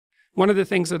One of the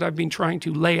things that I've been trying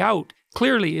to lay out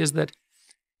clearly is that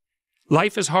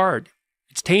life is hard.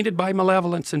 It's tainted by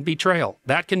malevolence and betrayal.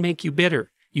 That can make you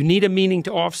bitter. You need a meaning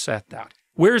to offset that.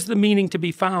 Where's the meaning to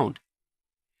be found?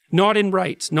 Not in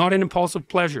rights, not in impulsive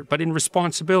pleasure, but in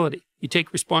responsibility. You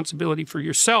take responsibility for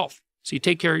yourself, so you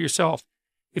take care of yourself.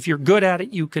 If you're good at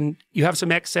it, you have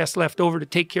some excess left over to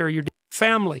take care of your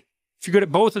family. If you're good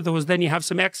at both of those, then you have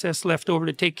some excess left over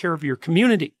to take care of your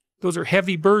community. Those are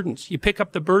heavy burdens. You pick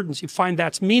up the burdens, you find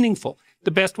that's meaningful.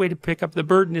 The best way to pick up the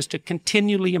burden is to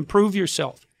continually improve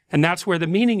yourself. And that's where the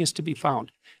meaning is to be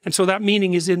found. And so that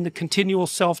meaning is in the continual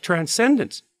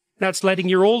self-transcendence. That's letting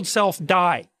your old self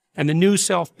die and the new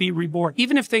self be reborn.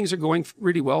 Even if things are going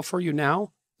really well for you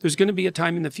now, there's going to be a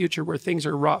time in the future where things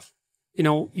are rough. You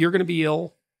know, you're going to be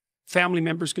ill. Family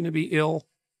member's going to be ill.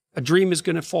 A dream is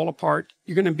going to fall apart.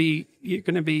 You're going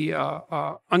to be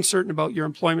uncertain about your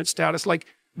employment status. Like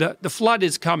the flood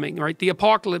is coming, right? The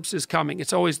apocalypse is coming.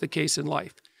 It's always the case in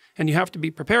life. And you have to be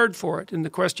prepared for it. And the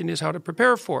question is how to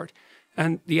prepare for it.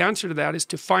 And the answer to that is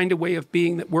to find a way of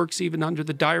being that works even under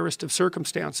the direst of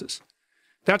circumstances.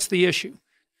 That's the issue.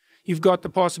 You've got the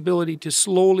possibility to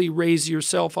slowly raise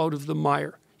yourself out of the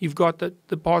mire. You've got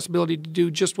the possibility to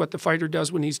do just what the fighter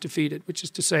does when he's defeated, which is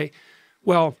to say,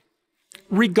 well,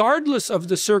 regardless of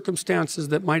the circumstances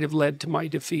that might have led to my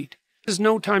defeat, there's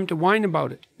no time to whine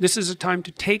about it. This is a time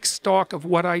to take stock of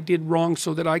what I did wrong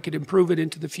so that I could improve it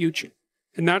into the future.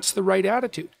 And that's the right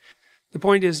attitude. The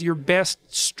point is, your best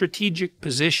strategic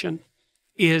position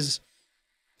is,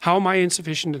 how am I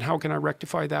insufficient and how can I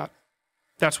rectify that?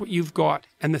 That's what you've got.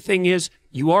 And the thing is,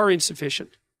 you are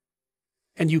insufficient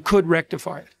and you could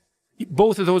rectify it.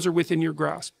 Both of those are within your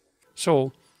grasp.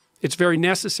 So it's very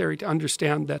necessary to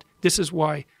understand that this is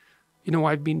why, you know,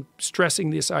 I've been stressing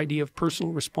this idea of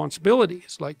personal responsibility.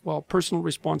 It's like, well, personal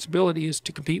responsibility is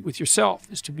to compete with yourself,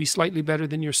 is to be slightly better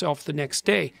than yourself the next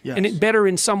day. Yes. And it better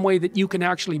in some way that you can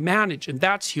actually manage. And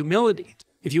that's humility.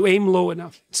 If you aim low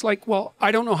enough, it's like, well,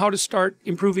 I don't know how to start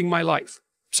improving my life.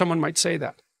 Someone might say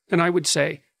that. And I would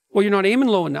say, well, you're not aiming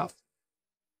low enough.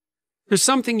 There's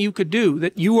something you could do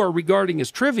that you are regarding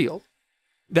as trivial,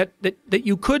 that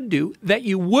you could do, that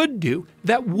you would do,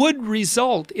 that would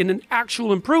result in an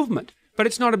actual improvement. But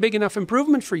it's not a big enough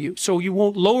improvement for you, so you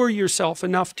won't lower yourself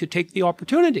enough to take the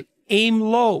opportunity. Aim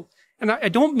low. And I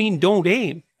don't mean don't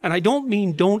aim, and I don't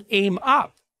mean don't aim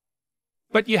up.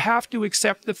 But you have to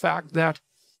accept the fact that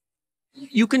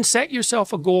you can set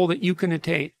yourself a goal that you can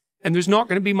attain, and there's not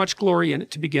going to be much glory in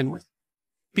it to begin with.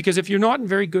 Because if you're not in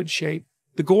very good shape,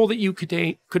 the goal that you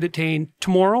could attain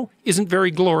tomorrow isn't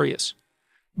very glorious.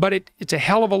 But it's a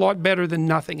hell of a lot better than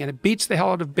nothing, and it beats the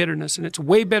hell out of bitterness, and it's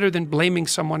way better than blaming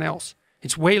someone else.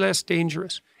 It's way less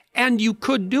dangerous. And you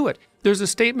could do it. There's a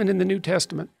statement in the New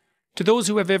Testament, to those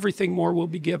who have everything, more will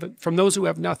be given. From those who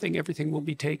have nothing, everything will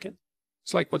be taken.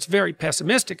 It's like what's very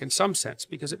pessimistic in some sense,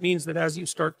 because it means that as you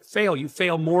start to fail, you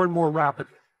fail more and more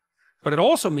rapidly. But it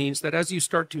also means that as you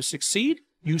start to succeed,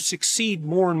 you succeed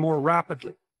more and more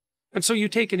rapidly. And so you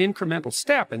take an incremental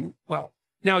step, and, well,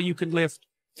 now you can lift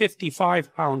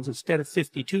 55 pounds instead of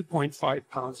 52.5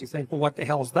 pounds. You think, well, what the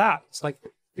hell is that? It's like,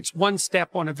 it's one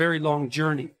step on a very long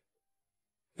journey.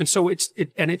 And so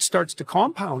it starts to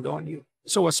compound on you.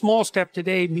 So a small step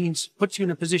today puts you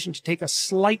in a position to take a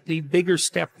slightly bigger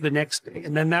step the next day.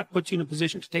 And then that puts you in a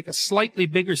position to take a slightly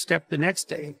bigger step the next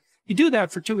day. You do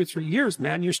that for 2 or 3 years,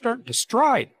 man, you're starting to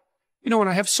stride. You know, and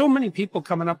I have so many people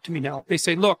coming up to me now. They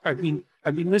say, look, I've been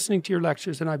listening to your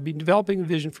lectures, and I've been developing a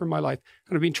vision for my life,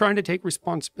 and I've been trying to take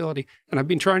responsibility, and I've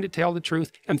been trying to tell the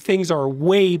truth, and things are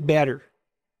way better.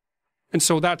 And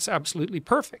so that's absolutely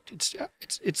perfect.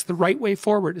 It's the right way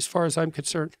forward as far as I'm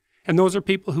concerned. And those are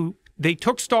people who, they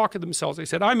took stock of themselves. They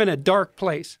said, I'm in a dark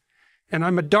place, and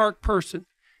I'm a dark person,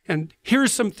 and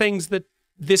here's some things that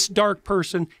this dark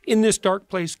person in this dark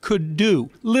place could do.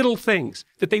 Little things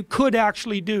that they could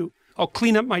actually do. I'll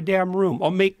clean up my damn room. I'll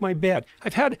make my bed.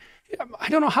 I've had, I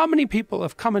don't know how many people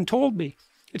have come and told me.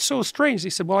 It's so strange.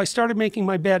 They said, well, I started making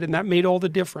my bed and that made all the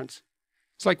difference.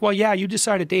 It's like, well, yeah, you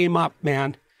decided to aim up,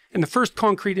 man. And the first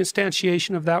concrete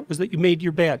instantiation of that was that you made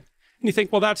your bed. And you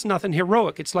think, well, that's nothing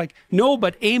heroic. It's like, no,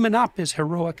 but aiming up is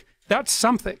heroic. That's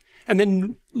something. And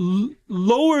then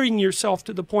lowering yourself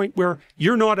to the point where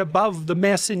you're not above the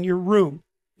mess in your room.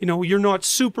 You know, you're not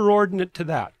superordinate to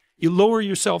that. You lower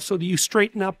yourself so that you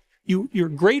straighten up. You're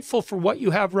grateful for what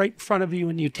you have right in front of you,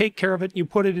 and you take care of it and you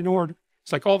put it in order.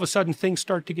 It's like all of a sudden things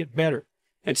start to get better.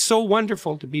 And it's so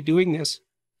wonderful to be doing this.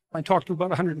 I talk to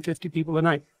about 150 people a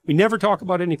night. We never talk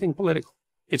about anything political.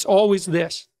 It's always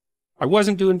this. I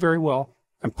wasn't doing very well.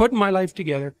 I'm putting my life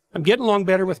together. I'm getting along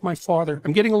better with my father.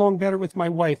 I'm getting along better with my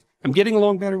wife. I'm getting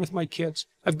along better with my kids.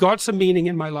 I've got some meaning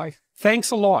in my life.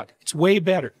 Thanks a lot. It's way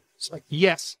better. It's like,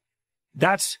 yes,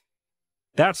 that's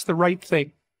the right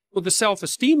thing. Well, the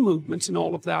self-esteem movements and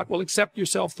all of that will accept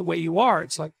yourself the way you are.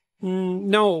 It's like,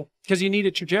 no, because you need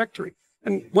a trajectory.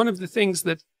 And one of the things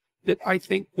that I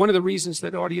think, one of the reasons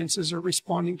that audiences are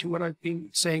responding to what I've been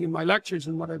saying in my lectures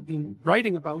and what I've been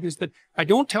writing about is that I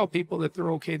don't tell people that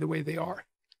they're okay the way they are.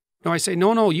 No, I say,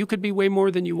 no, you could be way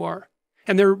more than you are.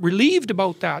 And they're relieved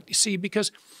about that, you see,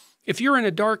 because if you're in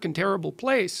a dark and terrible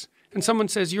place and someone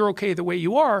says you're okay the way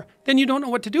you are, then you don't know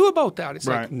what to do about that. It's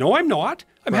like, no, I'm not.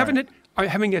 I'm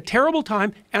having a terrible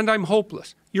time and I'm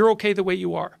hopeless. You're okay the way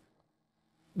you are.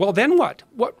 Well, then what?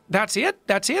 That's it?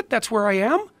 That's where I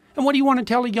am? And what do you want to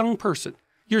tell a young person?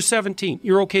 You're 17.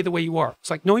 You're okay the way you are.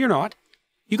 It's like, no, you're not.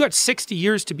 You got 60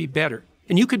 years to be better.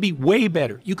 And you could be way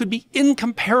better. You could be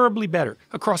incomparably better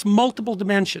across multiple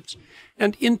dimensions.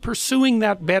 And in pursuing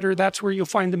that better, that's where you'll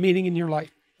find the meaning in your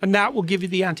life. And that will give you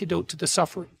the antidote to the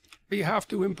suffering. You have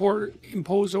to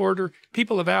impose order.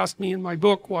 People have asked me in my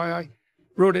book why I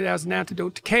wrote it as an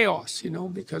antidote to chaos,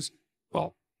 because,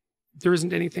 well, there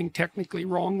isn't anything technically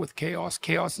wrong with chaos.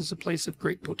 Chaos is a place of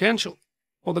great potential.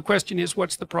 Well, the question is,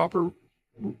 what's the proper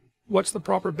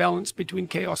balance between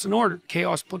chaos and order?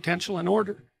 Chaos, potential, and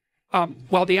order.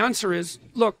 Well, the answer is,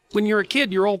 look, when you're a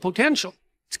kid, you're all potential.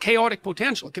 It's chaotic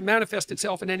potential. It can manifest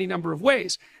itself in any number of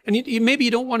ways. And maybe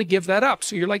you don't want to give that up.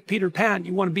 So you're like Peter Pan.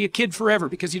 You want to be a kid forever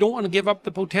because you don't want to give up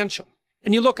the potential.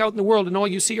 And you look out in the world and all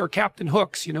you see are Captain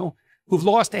Hooks, who've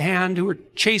lost a hand, who are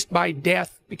chased by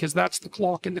death because that's the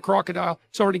clock in the crocodile.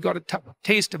 It's already got a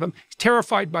taste of him. He's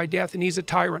terrified by death and he's a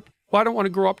tyrant. Well, I don't want to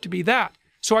grow up to be that.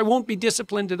 So I won't be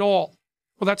disciplined at all.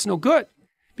 Well, that's no good.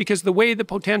 Because the way the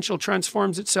potential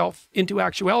transforms itself into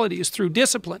actuality is through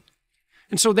discipline.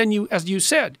 And so then you, as you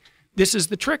said, this is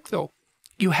the trick though.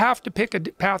 You have to pick a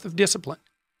path of discipline.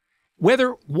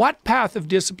 What path of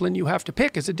discipline you have to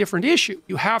pick is a different issue.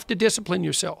 You have to discipline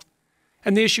yourself.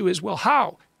 And the issue is, well,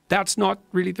 how? That's not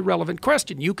really the relevant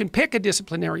question. You can pick a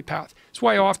disciplinary path. That's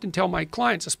why I often tell my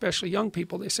clients, especially young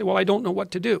people, they say, well, I don't know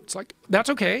what to do. It's like, that's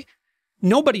okay.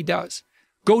 Nobody does.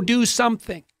 Go do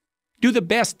something. Do the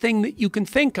best thing that you can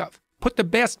think of. Put the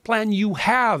best plan you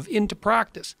have into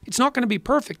practice. It's not going to be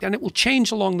perfect and it will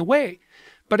change along the way,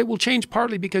 but it will change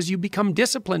partly because you become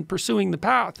disciplined pursuing the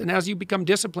path. And as you become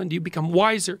disciplined, you become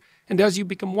wiser. And as you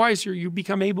become wiser, you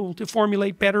become able to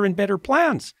formulate better and better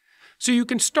plans. So you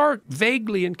can start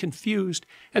vaguely and confused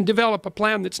and develop a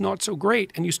plan that's not so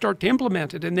great and you start to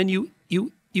implement it. And then you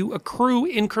accrue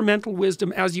incremental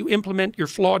wisdom as you implement your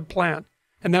flawed plan.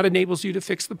 And that enables you to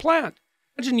fix the plan.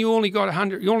 Imagine you only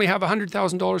have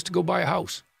 $100,000 to go buy a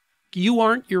house. You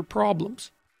aren't your problems.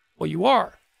 Well, you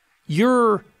are.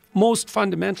 You're most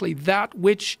fundamentally that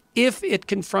which, if it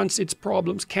confronts its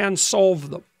problems, can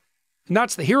solve them. And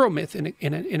that's the hero myth in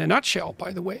a nutshell,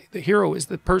 by the way. The hero is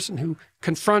the person who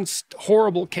confronts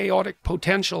horrible, chaotic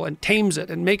potential and tames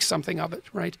it and makes something of it,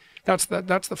 right? That's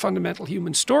the fundamental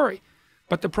human story.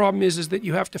 But the problem is that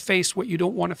you have to face what you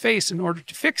don't want to face in order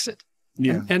to fix it.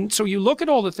 Yeah. And so you look at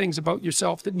all the things about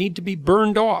yourself that need to be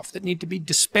burned off, that need to be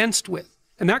dispensed with.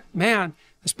 And that, man,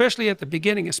 especially at the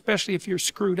beginning, especially if you're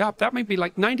screwed up, that might be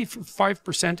like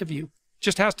 95% of you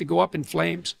just has to go up in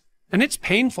flames. And it's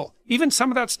painful. Even some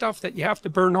of that stuff that you have to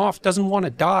burn off doesn't want to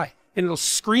die. And it'll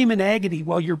scream in agony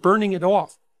while you're burning it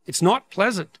off. It's not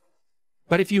pleasant.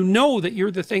 But if you know that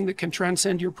you're the thing that can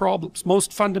transcend your problems,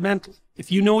 most fundamentally,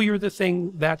 if you know you're the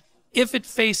thing that, if it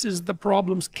faces the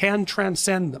problems, can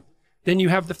transcend them, then you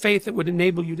have the faith that would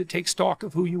enable you to take stock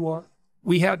of who you are.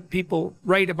 We had people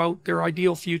write about their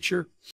ideal future